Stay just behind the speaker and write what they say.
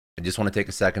I just want to take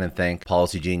a second and thank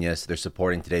Policy Genius. They're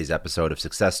supporting today's episode of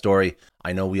Success Story.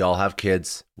 I know we all have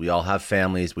kids, we all have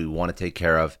families we want to take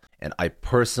care of, and I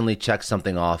personally checked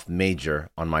something off major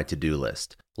on my to-do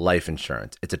list: life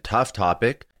insurance. It's a tough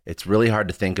topic. It's really hard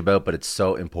to think about, but it's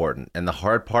so important. And the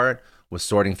hard part was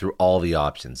sorting through all the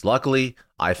options. Luckily,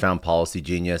 I found Policy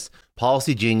Genius.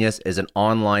 Policy Genius is an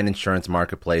online insurance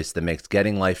marketplace that makes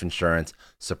getting life insurance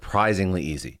surprisingly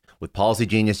easy. With Policy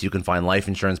Genius, you can find life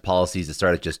insurance policies that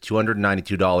start at just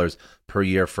 $292 per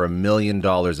year for $1 million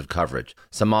of coverage.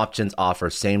 Some options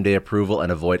offer same-day approval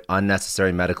and avoid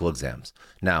unnecessary medical exams.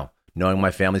 Now, knowing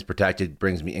my family's protected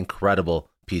brings me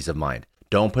incredible peace of mind.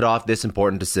 Don't put off this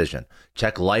important decision.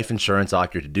 Check life insurance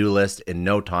off your to-do list in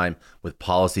no time with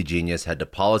Policy Genius. Head to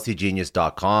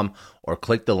policygenius.com or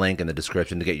click the link in the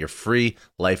description to get your free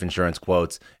life insurance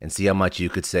quotes and see how much you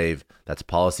could save. That's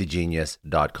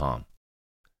policygenius.com.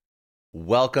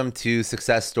 Welcome to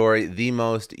Success Story, the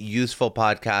most useful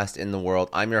podcast in the world.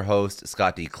 I'm your host,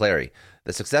 Scott D. Clary.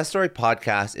 The Success Story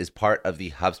podcast is part of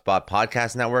the HubSpot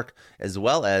Podcast Network, as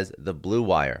well as the Blue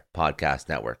Wire Podcast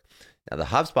Network. Now, the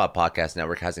HubSpot Podcast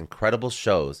Network has incredible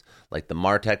shows like the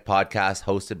Martech Podcast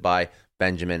hosted by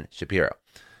Benjamin Shapiro.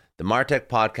 The Martech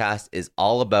Podcast is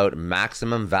all about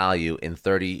maximum value in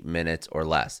 30 minutes or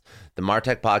less. The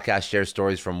Martech Podcast shares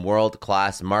stories from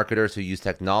world-class marketers who use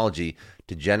technology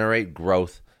to generate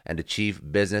growth and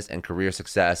achieve business and career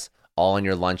success all on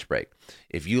your lunch break.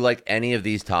 If you like any of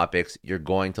these topics, you're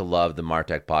going to love the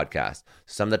Martech Podcast.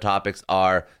 Some of the topics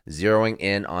are zeroing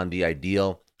in on the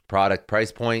ideal product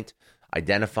price point,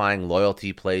 identifying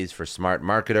loyalty plays for smart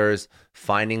marketers,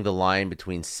 finding the line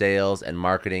between sales and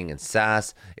marketing and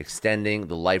SaaS, extending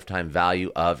the lifetime value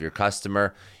of your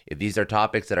customer. If these are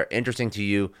topics that are interesting to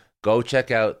you, go check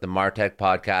out the Martech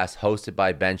Podcast hosted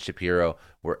by Ben Shapiro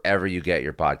wherever you get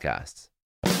your podcasts.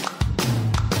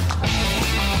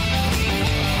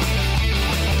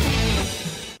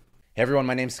 Hey everyone,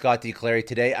 my name's Scott D. Clary.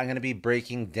 Today I'm going to be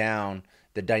breaking down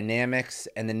the dynamics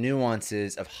and the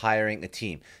nuances of hiring a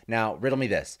team. Now, riddle me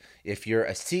this. If you're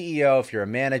a CEO, if you're a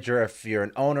manager, if you're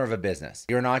an owner of a business,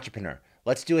 you're an entrepreneur,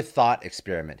 let's do a thought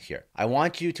experiment here. I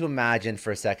want you to imagine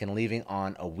for a second leaving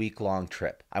on a week-long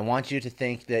trip. I want you to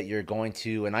think that you're going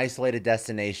to an isolated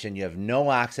destination. You have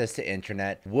no access to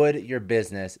internet. Would your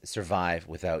business survive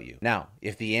without you? Now,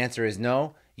 if the answer is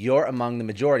no, you're among the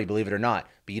majority, believe it or not,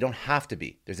 but you don't have to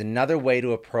be. There's another way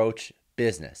to approach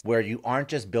business where you aren't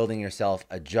just building yourself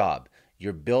a job.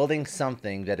 You're building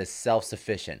something that is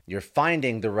self-sufficient. You're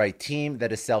finding the right team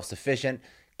that is self-sufficient,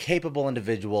 capable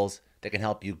individuals that can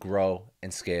help you grow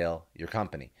and scale your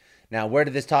company. Now, where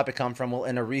did this topic come from? Well,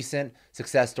 in a recent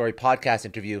Success Story podcast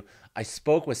interview, I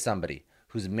spoke with somebody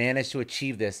who's managed to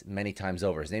achieve this many times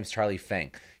over. His name's Charlie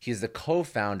Feng. He's the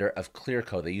co-founder of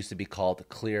Clearco. They used to be called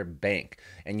ClearBank.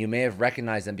 And you may have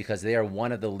recognized them because they are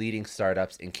one of the leading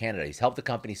startups in Canada. He's helped the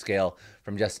company scale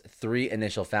from just 3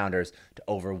 initial founders to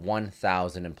over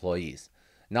 1,000 employees.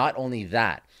 Not only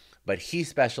that, but he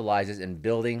specializes in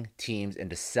building teams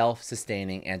into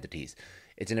self-sustaining entities.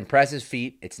 It's an impressive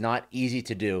feat. It's not easy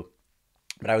to do,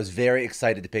 but I was very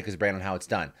excited to pick his brain on how it's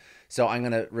done. So I'm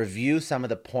going to review some of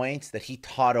the points that he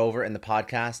taught over in the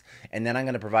podcast, and then I'm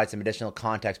going to provide some additional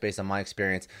context based on my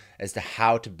experience as to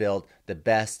how to build the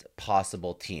best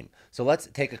possible team. So let's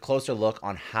take a closer look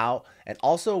on how and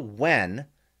also when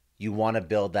you want to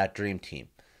build that dream team.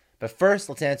 But first,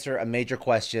 let's answer a major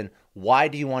question. Why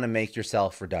do you want to make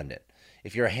yourself redundant?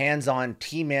 If you're a hands-on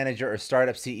team manager or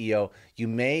startup CEO, you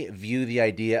may view the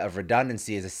idea of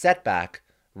redundancy as a setback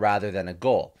rather than a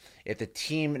goal. If the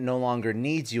team no longer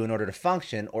needs you in order to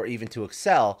function or even to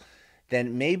excel,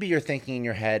 then maybe you're thinking in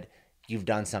your head, you've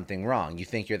done something wrong. You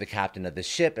think you're the captain of the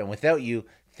ship, and without you,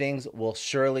 things will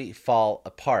surely fall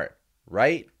apart,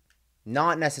 right?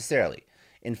 Not necessarily.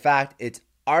 In fact, it's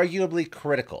arguably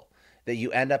critical that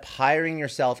you end up hiring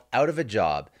yourself out of a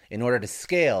job in order to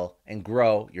scale and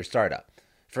grow your startup.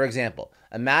 For example,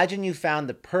 imagine you found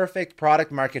the perfect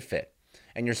product market fit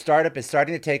and your startup is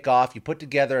starting to take off. You put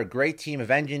together a great team of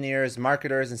engineers,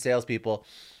 marketers, and salespeople,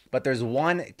 but there's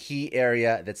one key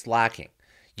area that's lacking.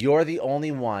 You're the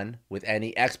only one with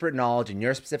any expert knowledge in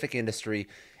your specific industry,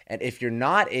 and if you're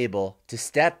not able to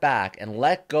step back and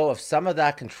let go of some of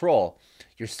that control,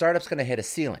 your startup's going to hit a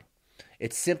ceiling.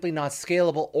 It's simply not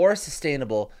scalable or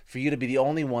sustainable for you to be the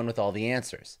only one with all the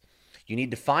answers. You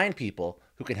need to find people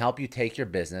who can help you take your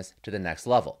business to the next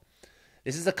level.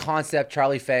 This is a concept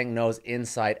Charlie Feng knows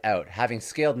inside out. Having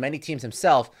scaled many teams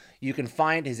himself, you can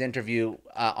find his interview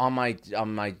on my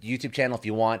YouTube channel if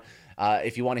you want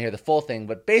to hear the full thing.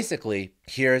 But basically,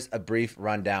 here's a brief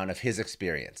rundown of his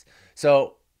experience.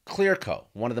 So Clearco,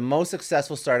 one of the most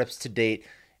successful startups to date,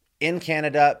 in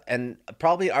Canada and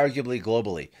probably arguably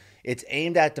globally. It's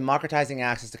aimed at democratizing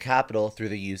access to capital through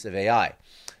the use of AI,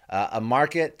 a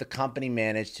market the company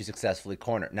managed to successfully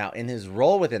corner. Now, in his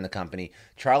role within the company,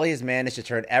 Charlie has managed to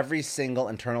turn every single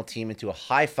internal team into a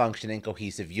high-functioning,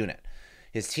 cohesive unit.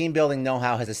 His team building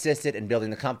know-how has assisted in building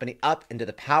the company up into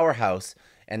the powerhouse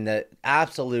and the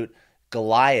absolute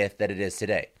Goliath that it is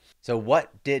today. So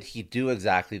what did he do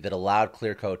exactly that allowed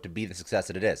Clearcoat to be the success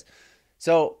that it is?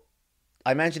 So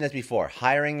I mentioned this before,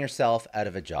 hiring yourself out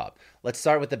of a job. Let's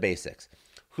start with the basics.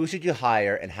 Who should you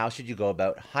hire and how should you go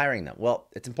about hiring them? Well,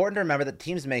 it's important to remember that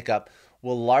team's makeup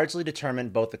will largely determine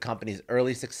both the company's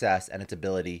early success and its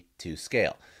ability to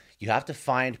scale. You have to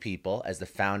find people as the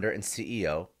founder and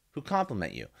CEO who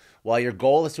complement you. While your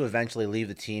goal is to eventually leave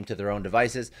the team to their own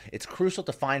devices, it's crucial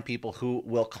to find people who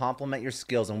will complement your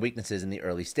skills and weaknesses in the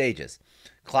early stages.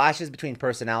 Clashes between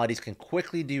personalities can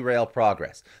quickly derail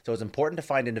progress, so it's important to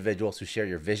find individuals who share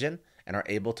your vision and are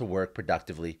able to work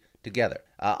productively together.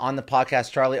 On the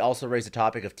podcast, Charlie also raised the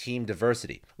topic of team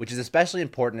diversity, which is especially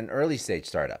important in early stage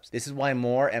startups. This is why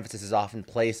more emphasis is often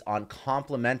placed on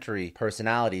complementary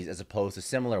personalities as opposed to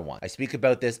similar ones. I speak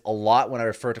about this a lot when I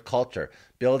refer to culture.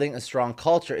 Building a strong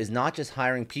culture is not just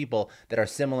hiring people that are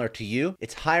similar to you,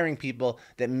 it's hiring people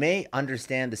that may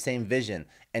understand the same vision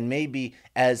and may be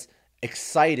as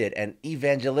excited and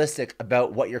evangelistic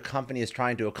about what your company is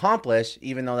trying to accomplish,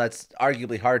 even though that's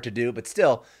arguably hard to do. But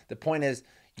still, the point is,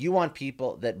 you want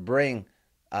people that bring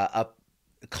up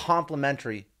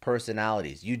complementary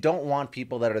personalities. You don't want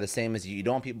people that are the same as you. You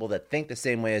don't want people that think the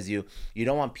same way as you. You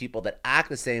don't want people that act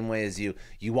the same way as you.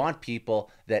 You want people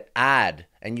that add,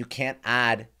 and you can't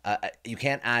add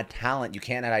talent. You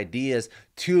can't add ideas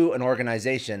to an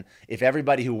organization if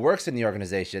everybody who works in the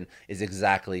organization is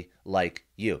exactly like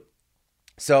you.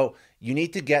 So you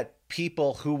need to get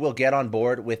people who will get on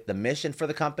board with the mission for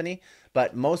the company,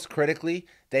 but most critically,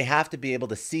 they have to be able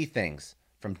to see things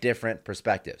from different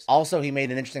perspectives. Also, he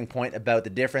made an interesting point about the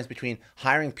difference between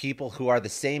hiring people who are the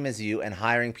same as you and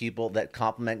hiring people that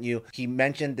complement you. He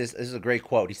mentioned this is a great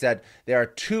quote. He said, there are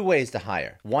two ways to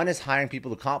hire. One is hiring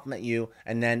people who complement you,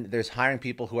 and then there's hiring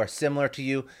people who are similar to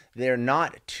you. They're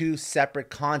not two separate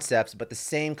concepts, but the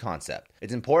same concept.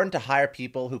 It's important to hire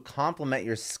people who complement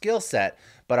your skill set,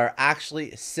 but are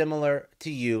actually similar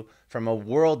to you from a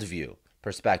worldview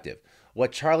perspective.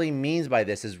 What Charlie means by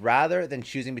this is rather than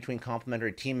choosing between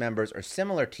complementary team members or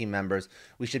similar team members,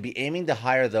 we should be aiming to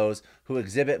hire those who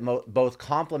exhibit both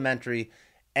complementary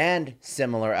and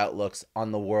similar outlooks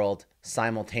on the world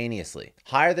simultaneously.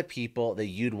 Hire the people that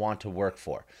you'd want to work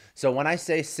for. So when I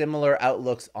say similar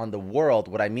outlooks on the world,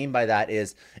 what I mean by that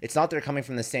is it's not they're coming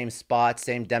from the same spot,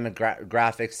 same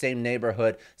demographics, same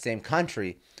neighborhood, same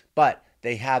country, but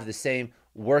they have the same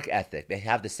work ethic, they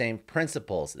have the same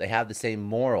principles, they have the same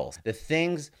morals. The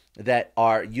things that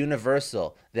are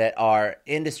universal, that are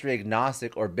industry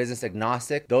agnostic or business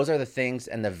agnostic, those are the things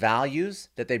and the values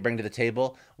that they bring to the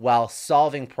table while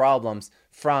solving problems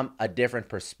from a different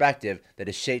perspective that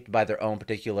is shaped by their own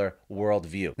particular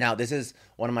worldview. Now, this is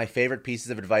one of my favorite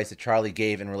pieces of advice that Charlie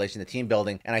gave in relation to team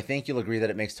building, and I think you'll agree that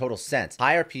it makes total sense.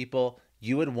 Hire people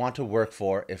you would want to work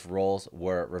for if roles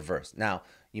were reversed. Now,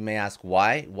 you may ask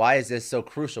why? Why is this so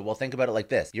crucial? Well, think about it like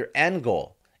this. Your end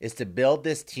goal is to build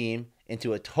this team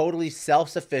into a totally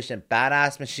self-sufficient,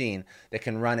 badass machine that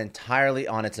can run entirely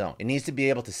on its own. It needs to be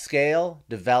able to scale,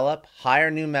 develop,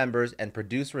 hire new members, and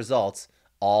produce results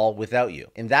all without you.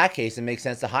 In that case, it makes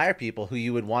sense to hire people who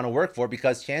you would want to work for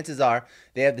because chances are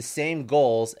they have the same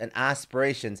goals and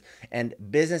aspirations and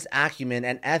business acumen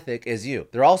and ethic as you.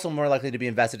 They're also more likely to be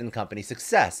invested in company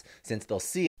success since they'll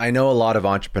see. I know a lot of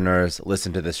entrepreneurs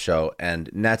listen to this show,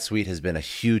 and NetSuite has been a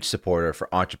huge supporter for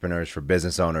entrepreneurs, for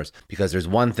business owners, because there's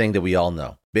one thing that we all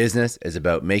know. Business is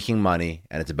about making money,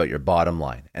 and it's about your bottom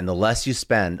line. And the less you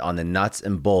spend on the nuts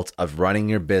and bolts of running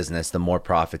your business, the more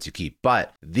profits you keep.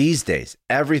 But these days,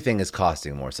 everything is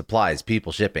costing more. Supplies,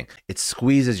 people, shipping. It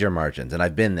squeezes your margins, and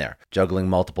I've been there, juggling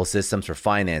multiple systems for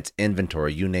finance,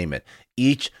 inventory, you name it,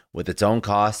 each with its own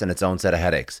costs and its own set of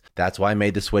headaches. That's why I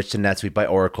made the switch to NetSuite by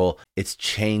Oracle. It's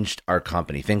changed our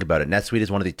company. Think about it. NetSuite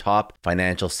is one of the top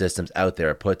financial systems out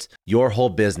there. It puts your whole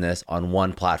business on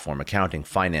one platform, accounting,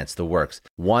 finance, the works.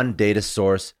 One data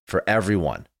source for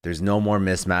everyone. There's no more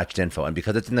mismatched info. And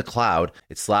because it's in the cloud,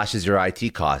 it slashes your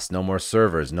IT costs. No more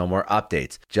servers, no more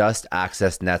updates. Just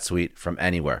access NetSuite from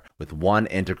anywhere. With one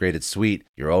integrated suite,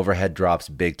 your overhead drops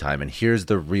big time. And here's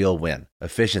the real win.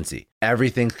 Efficiency.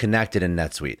 Everything's connected in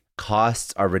NetSuite.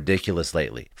 Costs are ridiculous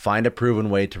lately. Find a proven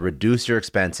way to reduce your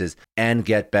expenses and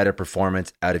get better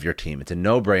performance out of your team. It's a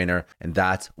no-brainer, and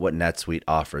that's what NetSuite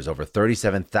offers. Over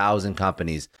 37,000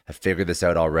 companies have figured this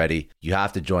out already. You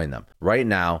have to join them. Right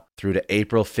now, through to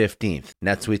April 15th,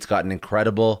 NetSuite's got an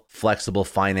incredible, flexible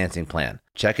financing plan.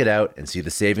 Check it out and see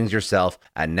the savings yourself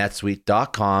at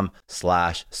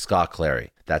netsuite.com/Scott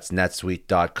Clary. That's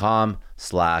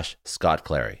netsuite.com/Scott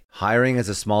Clary. Hiring as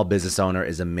a small business owner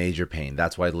is a major pain.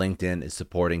 That's why LinkedIn is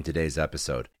supporting today's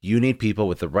episode. You need people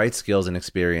with the right skills and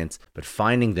experience, but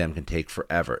finding them can take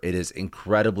forever. It is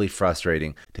incredibly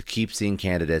frustrating to keep seeing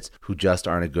candidates who just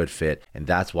aren't a good fit, and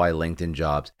that's why LinkedIn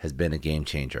Jobs has been a game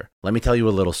changer. Let me tell you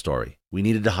a little story. We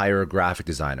needed to hire a graphic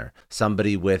designer,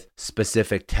 somebody with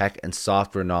specific tech and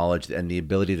software knowledge and the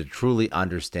ability to truly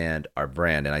understand our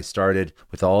brand. And I started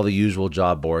with all the usual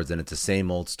job boards, and it's the same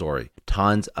old story.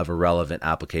 Tons of irrelevant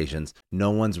applications.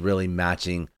 No one's really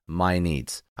matching my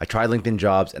needs. I tried LinkedIn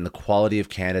Jobs, and the quality of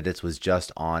candidates was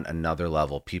just on another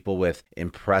level. People with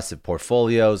impressive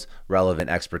portfolios,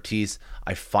 relevant expertise.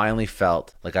 I finally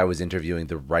felt like I was interviewing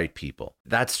the right people.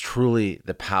 That's truly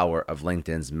the power of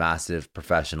LinkedIn's massive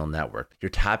professional network. You're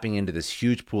tapping into this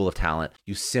huge pool of talent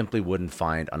you simply wouldn't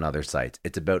find on other sites.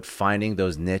 It's about finding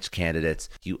those niche candidates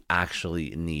you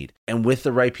actually need. And with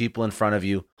the right people in front of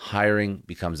you, hiring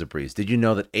becomes a breeze. Did you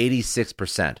know that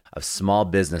 86% of small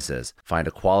businesses find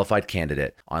a qualified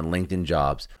candidate on LinkedIn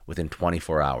Jobs within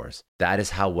 24 hours? That is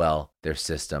how well their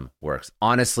system works.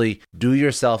 Honestly, do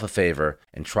yourself a favor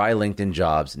and try LinkedIn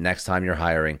Jobs next time you're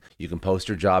hiring. You can post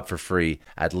your job for free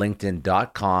at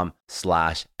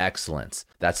linkedin.com/excellence.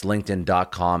 That's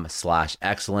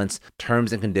linkedin.com/excellence.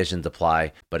 Terms and conditions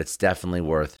apply, but it's definitely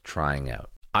worth trying out.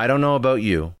 I don't know about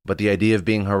you, but the idea of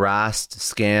being harassed,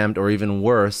 scammed, or even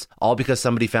worse, all because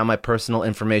somebody found my personal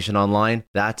information online,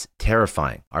 that's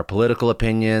terrifying. Our political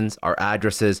opinions, our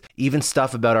addresses, even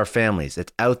stuff about our families,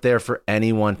 it's out there for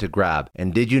anyone to grab.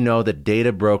 And did you know that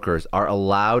data brokers are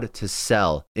allowed to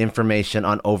sell information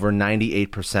on over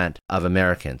 98% of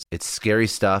Americans? It's scary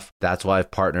stuff. That's why I've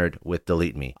partnered with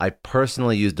Delete Me. I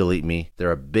personally use Delete Me.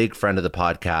 They're a big friend of the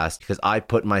podcast because I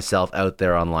put myself out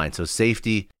there online. So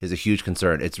safety is a huge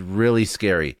concern. It's really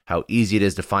scary how easy it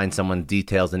is to find someone's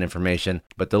details and information,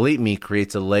 but Delete Me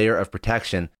creates a layer of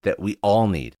protection that we all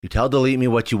need. You tell Delete Me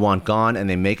what you want gone, and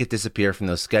they make it disappear from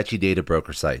those sketchy data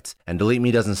broker sites. And Delete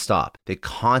Me doesn't stop. They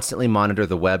constantly monitor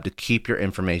the web to keep your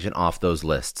information off those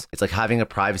lists. It's like having a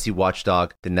privacy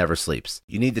watchdog that never sleeps.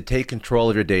 You need to take control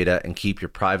of your data and keep your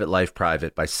private life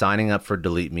private by signing up for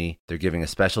Delete Me. They're giving a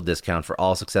special discount for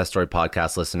all Success Story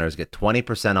podcast listeners. Get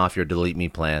 20% off your Delete Me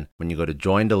plan when you go to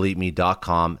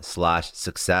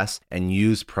joindeleteme.com/success and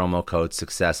use promo code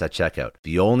success at checkout.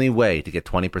 The only way to get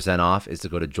 20% off is to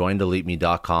go to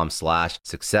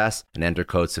joindeleteme.com/success and enter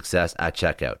code success at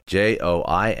checkout.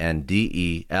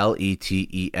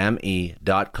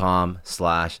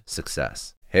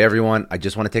 joindeleteme.com/success. Hey everyone, I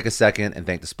just want to take a second and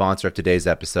thank the sponsor of today's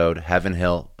episode, Heaven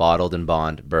Hill Bottled and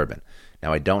Bond Bourbon.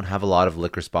 Now, I don't have a lot of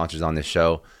liquor sponsors on this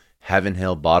show. Heaven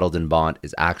Hill Bottled and Bond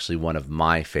is actually one of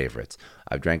my favorites.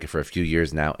 I've drank it for a few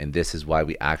years now, and this is why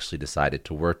we actually decided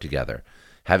to work together.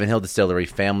 Heaven Hill Distillery,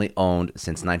 family owned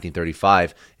since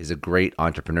 1935, is a great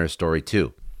entrepreneur story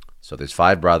too. So there's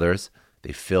 5 brothers.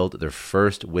 They filled their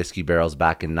first whiskey barrels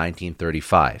back in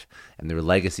 1935, and their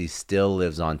legacy still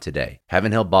lives on today.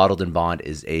 Heaven Hill Bottled and Bond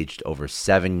is aged over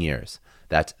 7 years.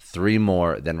 That's 3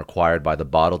 more than required by the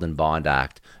Bottled and Bond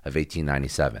Act of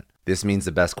 1897. This means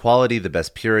the best quality, the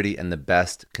best purity, and the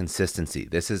best consistency.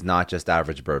 This is not just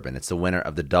average bourbon. It's the winner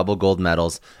of the double gold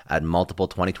medals at multiple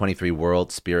 2023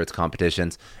 World Spirits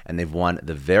competitions, and they've won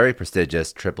the very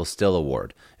prestigious Triple Still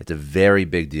Award. It's a very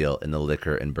big deal in the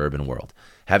liquor and bourbon world.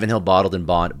 Heaven Hill Bottled and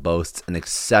Bond boasts an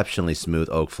exceptionally smooth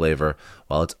oak flavor,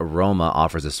 while its aroma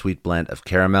offers a sweet blend of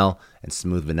caramel and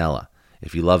smooth vanilla.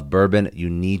 If you love bourbon, you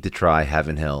need to try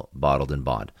Heaven Hill Bottled and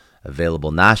Bond.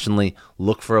 Available nationally,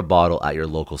 look for a bottle at your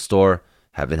local store.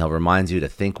 Heaven Hill reminds you to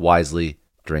think wisely,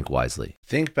 drink wisely.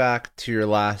 Think back to your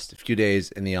last few days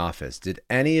in the office. Did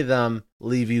any of them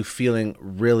leave you feeling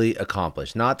really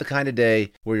accomplished? Not the kind of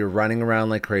day where you're running around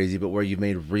like crazy, but where you've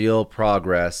made real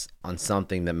progress on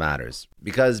something that matters.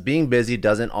 Because being busy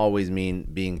doesn't always mean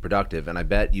being productive, and I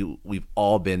bet we've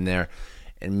all been there.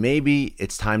 And maybe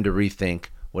it's time to rethink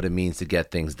what it means to get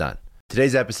things done.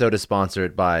 Today's episode is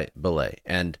sponsored by Belay,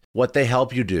 and what they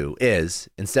help you do is,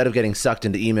 instead of getting sucked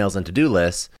into emails and to-do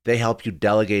lists, they help you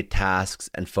delegate tasks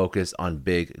and focus on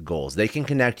big goals. They can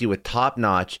connect you with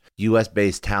top-notch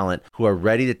US-based talent who are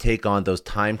ready to take on those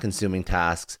time-consuming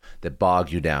tasks that bog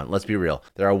you down. Let's be real.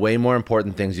 There are way more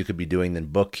important things you could be doing than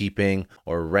bookkeeping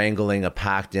or wrangling a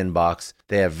packed inbox.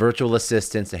 They have virtual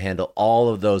assistants to handle all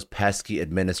of those pesky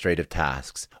administrative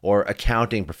tasks, or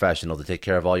accounting professionals to take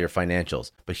care of all your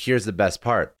financials. But here's the best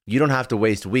part. You don't have to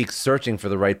waste weeks searching for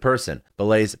the right person.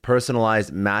 Belay's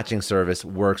personalized matching service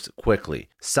works quickly,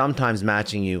 sometimes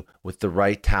matching you with the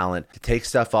right talent to take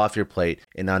stuff off your plate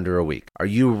in under a week. Are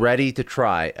you ready to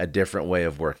try a different way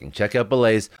of working? Check out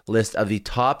Belay's list of the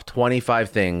top 25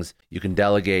 things you can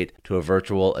delegate to a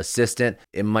virtual assistant.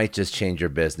 It might just change your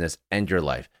business and your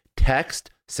life.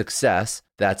 Text SUCCESS,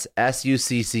 that's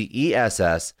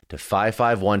SUCCESS, to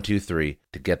 55123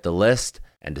 to get the list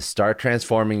and to start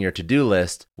transforming your to-do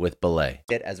list with Belay.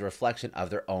 It as a reflection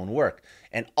of their own work.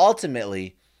 And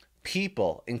ultimately,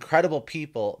 people, incredible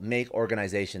people, make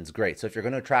organizations great. So if you're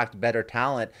going to attract better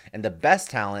talent and the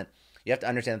best talent, you have to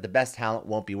understand that the best talent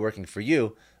won't be working for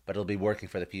you, but it'll be working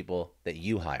for the people that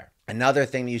you hire. Another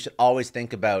thing that you should always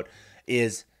think about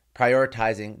is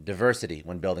prioritizing diversity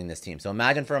when building this team. So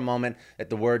imagine for a moment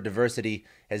that the word diversity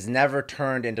has never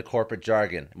turned into corporate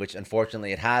jargon, which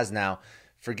unfortunately it has now.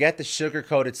 Forget the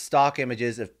sugar-coated stock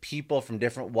images of people from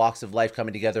different walks of life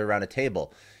coming together around a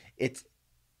table. It's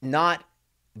not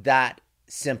that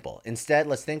simple. Instead,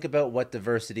 let's think about what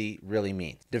diversity really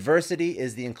means. Diversity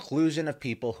is the inclusion of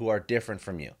people who are different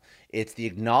from you. It's the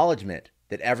acknowledgement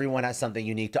that everyone has something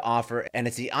unique to offer, and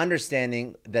it's the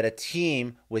understanding that a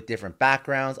team with different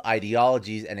backgrounds,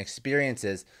 ideologies, and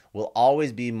experiences will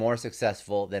always be more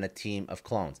successful than a team of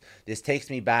clones. This takes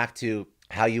me back to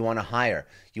how you want to hire.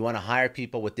 You want to hire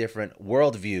people with different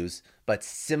worldviews, but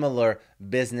similar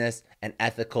business and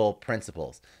ethical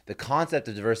principles. The concept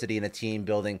of diversity in a team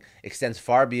building extends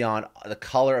far beyond the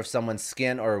color of someone's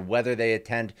skin or whether they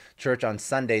attend church on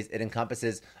Sundays. It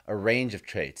encompasses a range of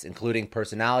traits, including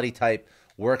personality type,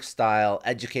 work style,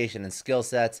 education and skill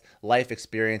sets, life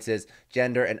experiences,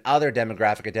 gender, and other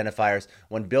demographic identifiers.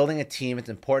 When building a team, it's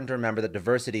important to remember that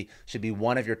diversity should be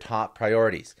one of your top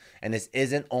priorities. And this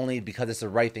isn't only because it's the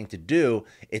right thing to do,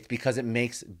 it's because it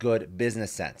makes good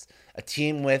business sense. A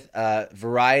team with a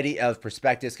variety of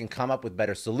perspectives can come up with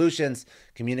better solutions,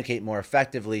 communicate more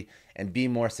effectively, and be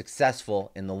more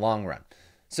successful in the long run.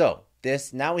 So,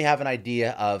 now we have an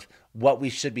idea of what we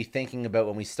should be thinking about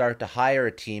when we start to hire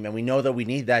a team, and we know that we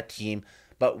need that team,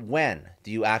 but when do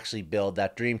you actually build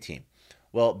that dream team?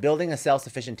 Well, building a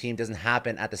self-sufficient team doesn't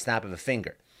happen at the snap of a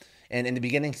finger. And in the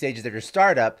beginning stages of your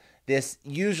startup, this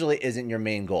usually isn't your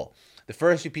main goal. The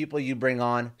first few people you bring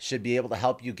on should be able to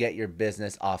help you get your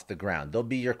business off the ground. They'll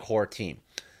be your core team.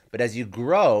 But as you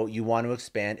grow, you want to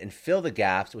expand and fill the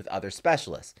gaps with other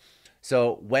specialists.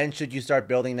 So when should you start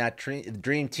building that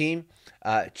dream team?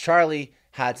 Charlie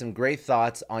had some great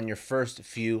thoughts on your first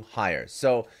few hires.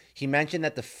 So he mentioned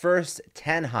that the first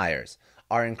 10 hires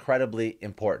are incredibly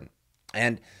important.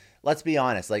 And let's be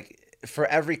honest, like for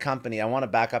every company, I want to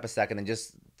back up a second and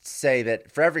just say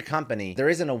that for every company, there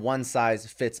isn't a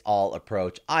one-size-fits-all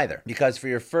approach either. Because for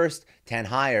your first 10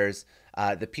 hires,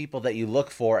 the people that you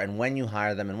look for and when you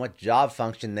hire them and what job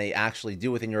function they actually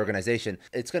do within your organization,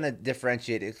 it's going to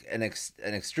differentiate an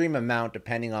extreme amount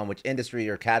depending on which industry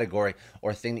or category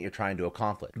or thing that you're trying to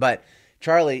accomplish. But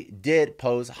Charlie did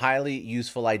pose highly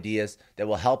useful ideas that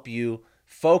will help you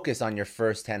focus on your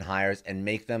first 10 hires and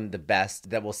make them the best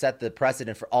that will set the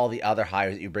precedent for all the other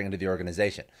hires that you bring into the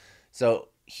organization. So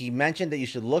he mentioned that you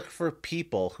should look for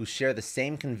people who share the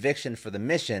same conviction for the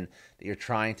mission that you're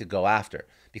trying to go after,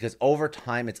 because over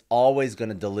time, it's always going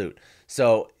to dilute.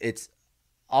 So it's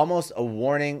almost a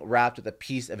warning wrapped with a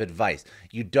piece of advice.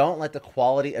 You don't let the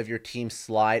quality of your team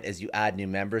slide as you add new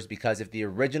members, because if the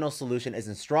original solution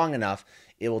isn't strong enough,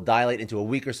 it will dilate into a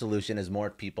weaker solution as more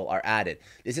people are added.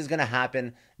 This is going to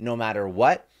happen no matter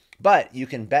what. But you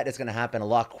can bet it's going to happen a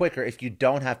lot quicker if you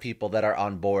don't have people that are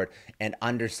on board and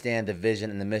understand the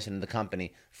vision and the mission of the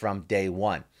company from day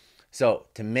one. So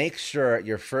to make sure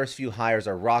your first few hires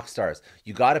are rock stars,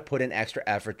 you got to put in extra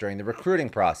effort during the recruiting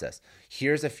process.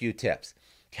 Here's a few tips.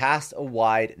 Cast a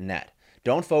wide net.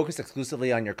 Don't focus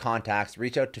exclusively on your contacts.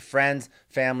 Reach out to friends,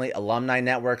 family, alumni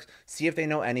networks. See if they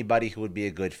know anybody who would be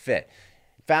a good fit.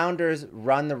 Founders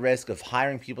run the risk of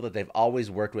hiring people that they've always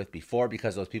worked with before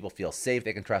because those people feel safe,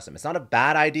 they can trust them. It's not a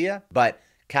bad idea, but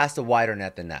cast a wider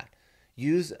net than that.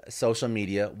 use social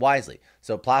media wisely.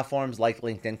 So platforms like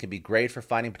LinkedIn can be great for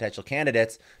finding potential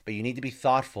candidates, but you need to be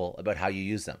thoughtful about how you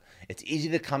use them. It's easy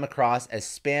to come across as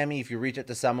spammy if you reach out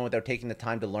to someone without taking the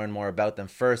time to learn more about them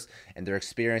first and their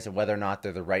experience and whether or not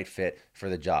they're the right fit for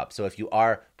the job. So if you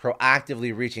are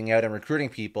proactively reaching out and recruiting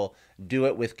people, do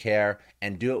it with care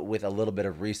and do it with a little bit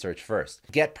of research first.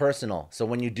 Get personal. So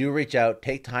when you do reach out,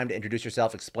 take time to introduce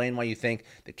yourself, explain why you think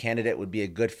the candidate would be a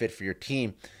good fit for your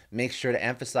team. Make sure to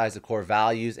emphasize the core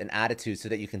values and attitudes so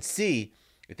that you can see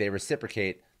if they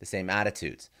reciprocate the same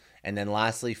attitudes. And then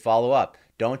lastly, follow up.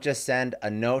 Don't just send a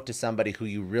note to somebody who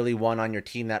you really want on your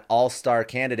team, that all-star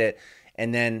candidate,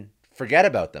 and then forget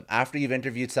about them. After you've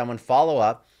interviewed someone, follow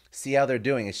up, see how they're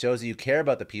doing. It shows that you care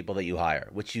about the people that you hire,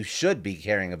 which you should be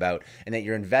caring about, and that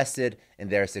you're invested in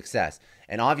their success.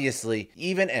 And obviously,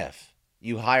 even if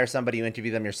you hire somebody, you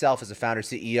interview them yourself as a founder,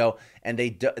 CEO, and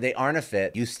they aren't a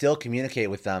fit, you still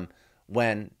communicate with them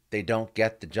when they don't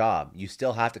get the job. You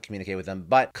still have to communicate with them,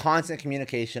 but constant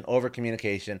communication over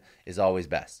communication is always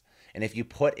best. And if you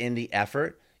put in the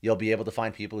effort, you'll be able to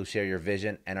find people who share your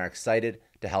vision and are excited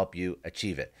to help you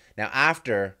achieve it. Now,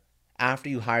 after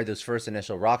you hire those first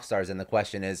initial rock stars, and the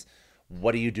question is,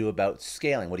 what do you do about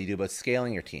scaling? What do you do about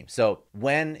scaling your team? So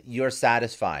when you're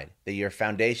satisfied that your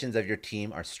foundations of your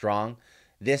team are strong,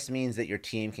 this means that your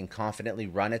team can confidently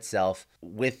run itself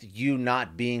with you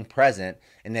not being present,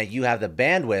 and that you have the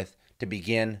bandwidth to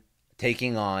begin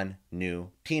taking on new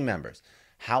team members.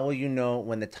 How will you know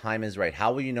when the time is right?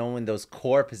 How will you know when those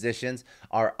core positions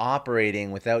are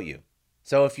operating without you?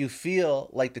 So if you feel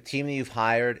like the team that you've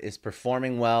hired is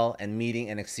performing well and meeting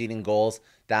and exceeding goals,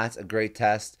 that's a great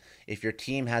test. If your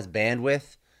team has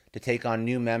bandwidth to take on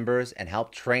new members and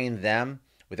help train them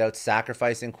without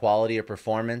sacrificing quality or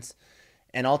performance,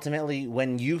 and ultimately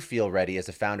when you feel ready as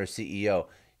a founder CEO,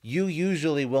 you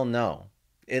usually will know.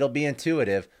 It'll be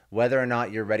intuitive whether or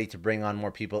not you're ready to bring on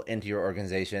more people into your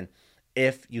organization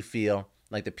if you feel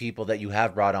like the people that you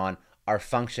have brought on are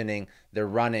functioning, they're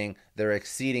running, they're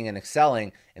exceeding and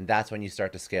excelling, and that's when you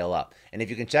start to scale up. And if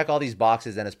you can check all these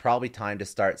boxes, then it's probably time to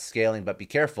start scaling, but be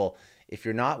careful. If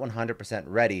you're not 100%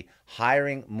 ready,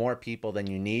 hiring more people than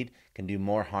you need can do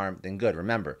more harm than good.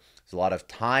 Remember, there's a lot of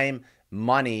time,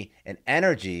 money, and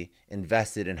energy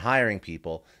invested in hiring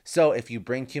people. So if you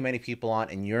bring too many people on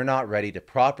and you're not ready to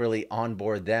properly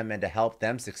onboard them and to help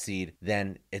them succeed,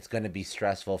 then it's going to be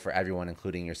stressful for everyone,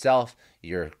 including yourself,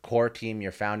 your core team,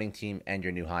 your founding team, and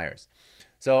your new hires.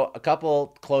 So a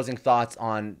couple closing thoughts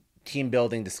on team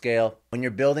building to scale. When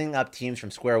you're building up teams from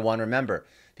square one, remember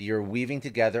that you're weaving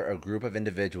together a group of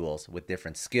individuals with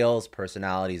different skills,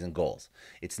 personalities, and goals.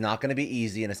 It's not going to be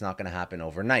easy and it's not going to happen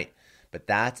overnight. But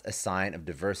that's a sign of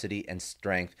diversity and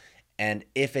strength. And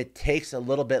if it takes a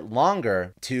little bit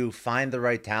longer to find the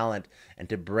right talent and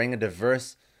to bring a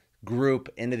diverse group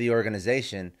into the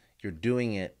organization, you're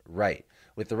doing it right.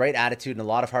 With the right attitude and a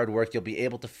lot of hard work, you'll be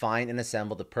able to find and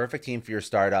assemble the perfect team for your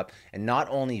startup. And not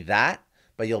only that,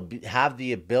 but you'll have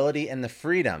the ability and the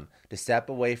freedom to step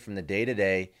away from the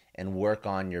day-to-day and work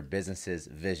on your business's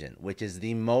vision, which is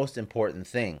the most important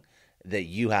thing that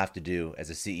you have to do as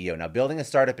a CEO. Now, building a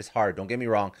startup is hard. Don't get me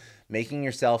wrong. Making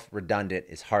yourself redundant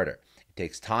is harder. It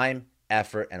takes time,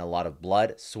 effort, and a lot of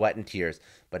blood, sweat, and tears.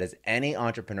 But as any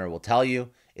entrepreneur will tell you,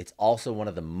 it's also one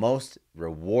of the most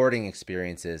rewarding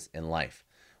experiences in life.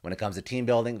 When it comes to team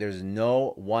building, there's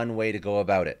no one way to go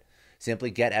about it. Simply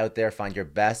get out there, find your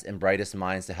best and brightest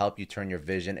minds to help you turn your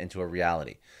vision into a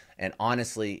reality. And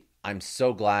honestly, I'm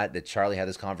so glad that Charlie had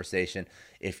this conversation.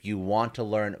 If you want to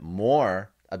learn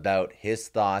more about his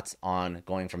thoughts on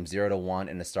going from 0 to 1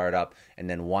 in a startup and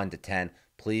then 1 to 10,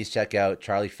 please check out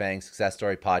Charlie Fang's Success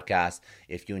Story podcast.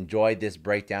 If you enjoyed this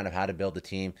breakdown of how to build a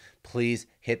team, please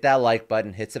hit that like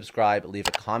button, hit subscribe, leave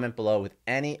a comment below with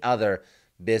any other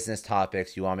business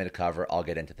topics you want me to cover. I'll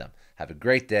get into them. Have a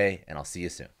great day, and I'll see you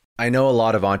soon. I know a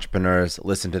lot of entrepreneurs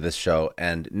listen to this show,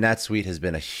 and NetSuite has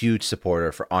been a huge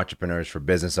supporter for entrepreneurs, for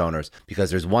business owners, because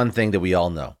there's one thing that we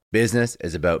all know. Business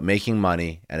is about making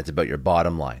money, and it's about your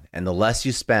bottom line. And the less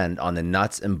you spend on the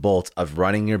nuts and bolts of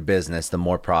running your business, the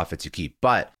more profits you keep.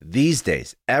 But these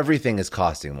days, everything is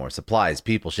costing more. Supplies,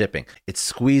 people, shipping. It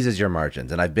squeezes your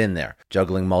margins, and I've been there,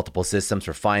 juggling multiple systems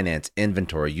for finance,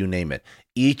 inventory, you name it,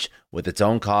 each with its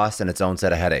own costs and its own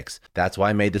set of headaches. That's why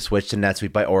I made the switch to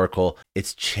NetSuite by Oracle.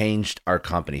 It's changed our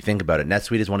company. Think about it.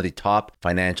 NetSuite is one of the top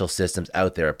financial systems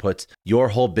out there. It puts your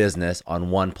whole business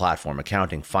on one platform,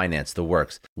 accounting, finance, the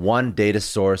works. One data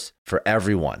source for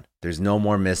everyone. There's no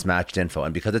more mismatched info.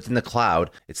 And because it's in the cloud,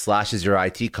 it slashes your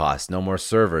IT costs. No more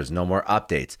servers, no more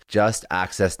updates. Just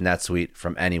access NetSuite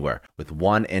from anywhere. With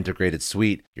one integrated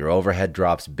suite, your overhead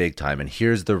drops big time. And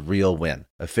here's the real win.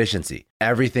 efficiency.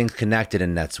 Everything's connected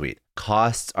in NetSuite.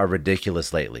 Costs are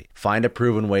ridiculous lately. Find a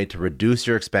proven way to reduce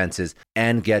your expenses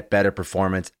and get better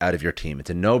performance out of your team. It's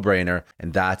a no-brainer,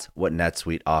 and that's what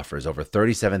NetSuite offers. Over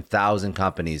 37,000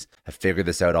 companies have figured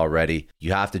this out already.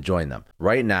 You have to join them.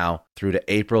 Right now, through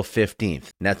to April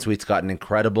 15th, NetSuite's got an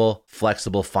incredible,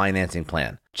 flexible financing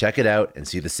plan. Check it out and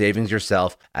see the savings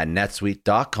yourself at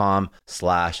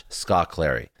netsuite.com/Scott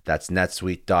Clary. That's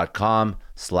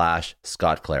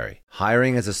netsuite.com/Scott Clary.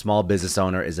 Hiring as a small business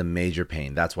owner is a major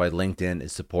pain. That's why LinkedIn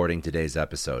is supporting today's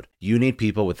episode. You need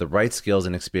people with the right skills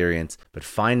and experience, but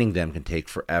finding them can take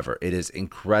forever. It is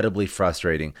incredibly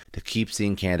frustrating to keep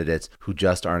seeing candidates who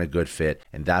just aren't a good fit,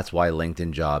 and that's why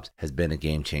LinkedIn Jobs has been a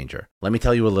game changer. Let me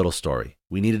tell you a little story.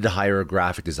 We needed to hire a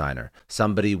graphic designer,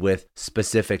 somebody with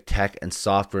specific tech and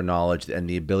software knowledge and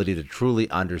the ability to truly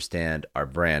understand our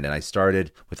brand. And I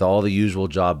started with all the usual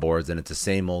job boards, and it's the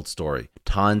same old story.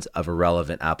 Tons of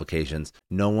irrelevant applications.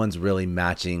 No one's really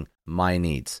matching my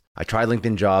needs. I tried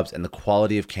LinkedIn Jobs, and the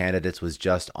quality of candidates was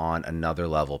just on another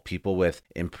level. People with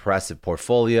impressive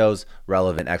portfolios,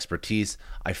 relevant expertise.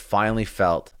 I finally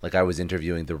felt like I was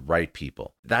interviewing the right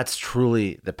people. That's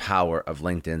truly the power of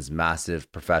LinkedIn's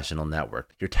massive professional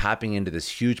network. You're tapping into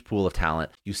this huge pool of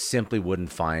talent you simply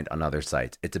wouldn't find on other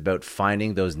sites. It's about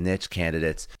finding those niche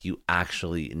candidates you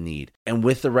actually need. And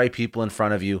with the right people in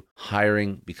front of you,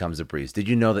 hiring becomes a breeze. Did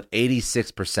you know that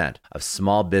 86% of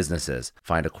small businesses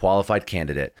find a qualified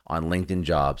candidate on LinkedIn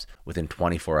Jobs within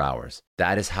 24 hours?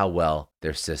 That is how well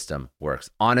their system works.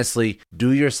 Honestly,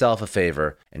 do yourself a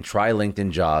favor and try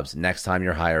LinkedIn Jobs next time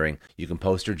you're hiring. You can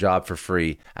post your job for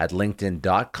free at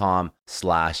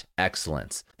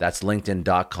linkedin.com/excellence. That's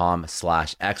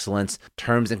linkedin.com/excellence.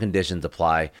 Terms and conditions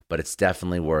apply, but it's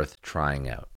definitely worth trying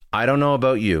out. I don't know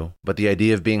about you, but the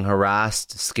idea of being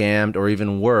harassed, scammed, or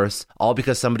even worse, all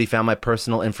because somebody found my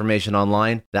personal information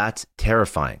online, that's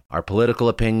terrifying. Our political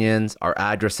opinions, our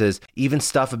addresses, even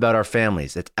stuff about our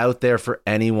families, it's out there for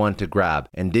anyone to grab.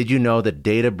 And did you know that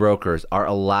data brokers are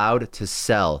allowed to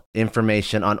sell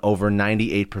information on over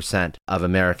 98% of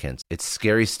Americans? It's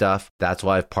scary stuff. That's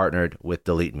why I've partnered with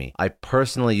Delete Me. I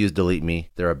personally use Delete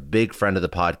Me. They're a big friend of the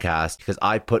podcast because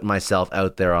I put myself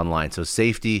out there online. So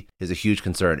safety is a huge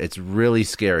concern. It's really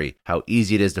scary how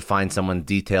easy it is to find someone's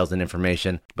details and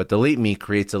information, but Delete Me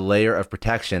creates a layer of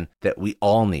protection that we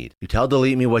all need. You tell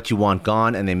Delete Me what you want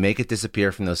gone, and they make it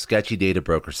disappear from those sketchy data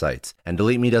broker sites. And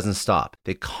Delete Me doesn't stop.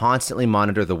 They constantly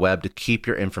monitor the web to keep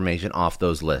your information off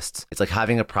those lists. It's like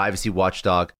having a privacy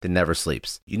watchdog that never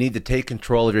sleeps. You need to take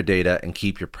control of your data and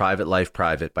keep your private life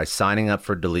private by signing up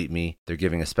for Delete Me. They're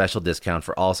giving a special discount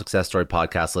for all Success Story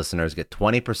podcast listeners. Get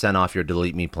 20% off your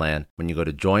Delete Me plan when you go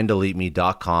to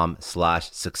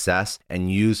joindeleteme.com/success and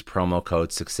use promo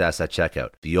code success at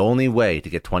checkout. The only way to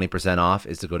get 20% off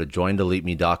is to go to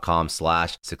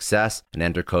joindeleteme.com/success and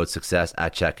enter code success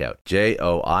at checkout.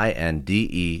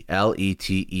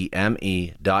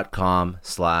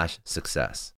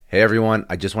 joindeleteme.com/success. Hey everyone,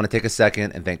 I just want to take a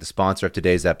second and thank the sponsor of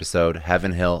today's episode,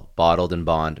 Heaven Hill Bottled and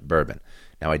Bond Bourbon.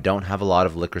 Now, I don't have a lot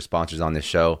of liquor sponsors on this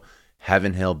show.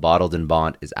 Heaven Hill Bottled and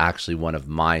Bond is actually one of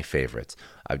my favorites.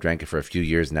 I've drank it for a few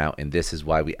years now, and this is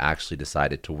why we actually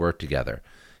decided to work together.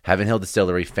 Heaven Hill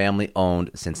Distillery, family owned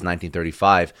since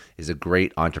 1935, is a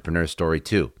great entrepreneur story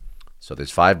too. So there's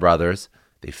 5 brothers.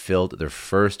 They filled their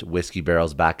first whiskey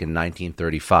barrels back in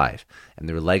 1935, and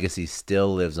their legacy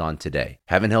still lives on today.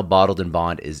 Heaven Hill Bottled and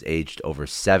Bond is aged over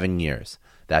 7 years.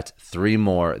 That's 3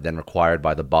 more than required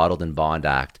by the Bottled and Bond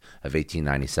Act of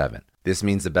 1897. This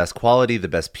means the best quality, the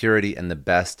best purity, and the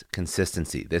best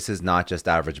consistency. This is not just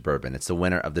average bourbon. It's the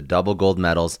winner of the double gold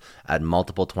medals at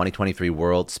multiple 2023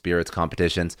 World Spirits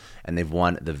competitions, and they've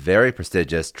won the very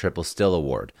prestigious Triple Still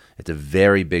Award. It's a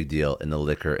very big deal in the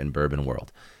liquor and bourbon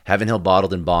world. Heaven Hill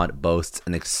Bottled and Bond boasts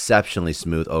an exceptionally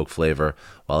smooth oak flavor,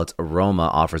 while its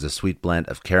aroma offers a sweet blend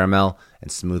of caramel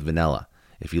and smooth vanilla.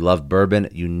 If you love bourbon,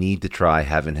 you need to try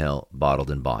Heaven Hill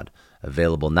Bottled and Bond.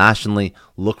 Available nationally,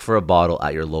 look for a bottle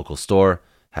at your local store.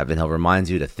 Heaven Hill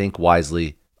reminds you to think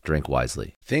wisely, drink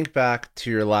wisely. Think back to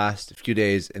your last few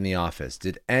days in the office.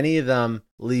 Did any of them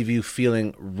leave you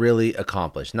feeling really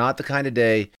accomplished? Not the kind of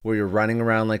day where you're running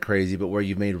around like crazy, but where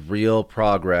you've made real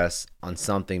progress on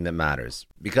something that matters.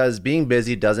 Because being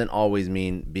busy doesn't always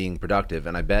mean being productive,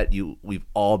 and I bet we've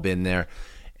all been there.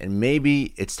 And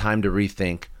maybe it's time to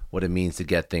rethink what it means to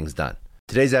get things done.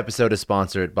 Today's episode is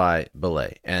sponsored by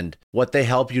Belay, and what they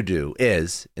help you do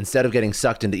is, instead of getting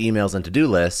sucked into emails and to-do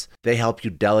lists, they help you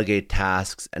delegate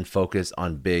tasks and focus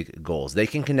on big goals. They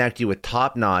can connect you with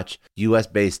top-notch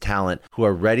US-based talent who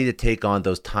are ready to take on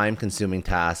those time-consuming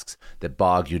tasks that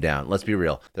bog you down. Let's be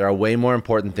real. There are way more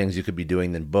important things you could be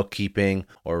doing than bookkeeping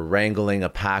or wrangling a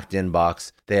packed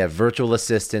inbox. They have virtual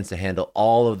assistants to handle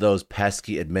all of those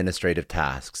pesky administrative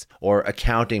tasks, or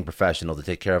accounting professionals to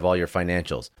take care of all your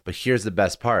financials. But here's the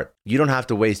best part. You don't have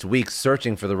to waste weeks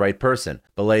searching for the right person.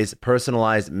 Belay's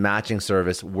personalized matching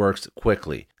service works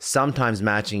quickly, sometimes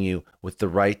matching you with the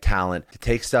right talent to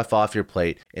take stuff off your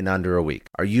plate in under a week.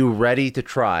 Are you ready to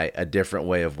try a different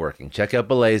way of working? Check out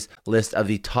Belay's list of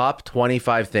the top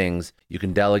 25 things you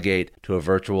can delegate to a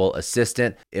virtual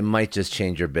assistant. It might just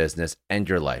change your business and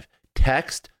your life.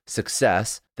 Text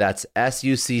SUCCESS, that's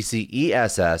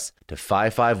SUCCESS, to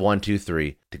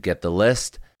 55123 to get the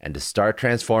list and to start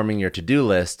transforming your to-do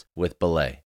list with Belay.